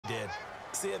did.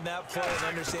 Seeing that play and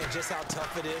understand just how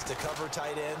tough it is to cover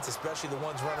tight ends, especially the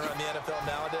ones running around the NFL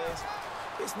nowadays,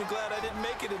 makes me glad I didn't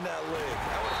make it in that league.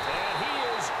 And he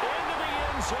is into the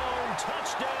end zone.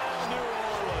 Touchdown, New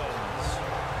Orleans.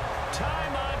 Ty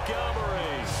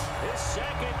Montgomery, his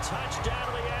second touchdown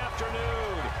of the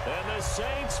afternoon. And the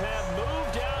Saints have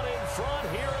moved out in front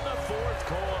here in the fourth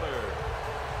quarter.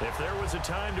 If there was a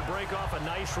time to break off a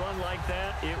nice run like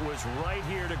that, it was right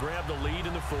here to grab the lead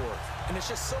in the fourth. And it's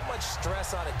just so much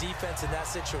stress on a defense in that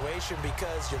situation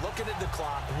because you're looking at the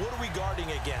clock. What are we guarding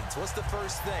against? What's the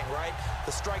first thing, right?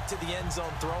 The strike to the end zone,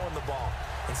 throwing the ball.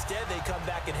 Instead, they come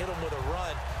back and hit him with a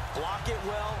run. Block it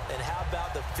well, and how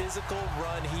about the physical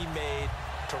run he made?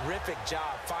 Terrific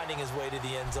job finding his way to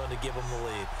the end zone to give him the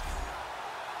lead.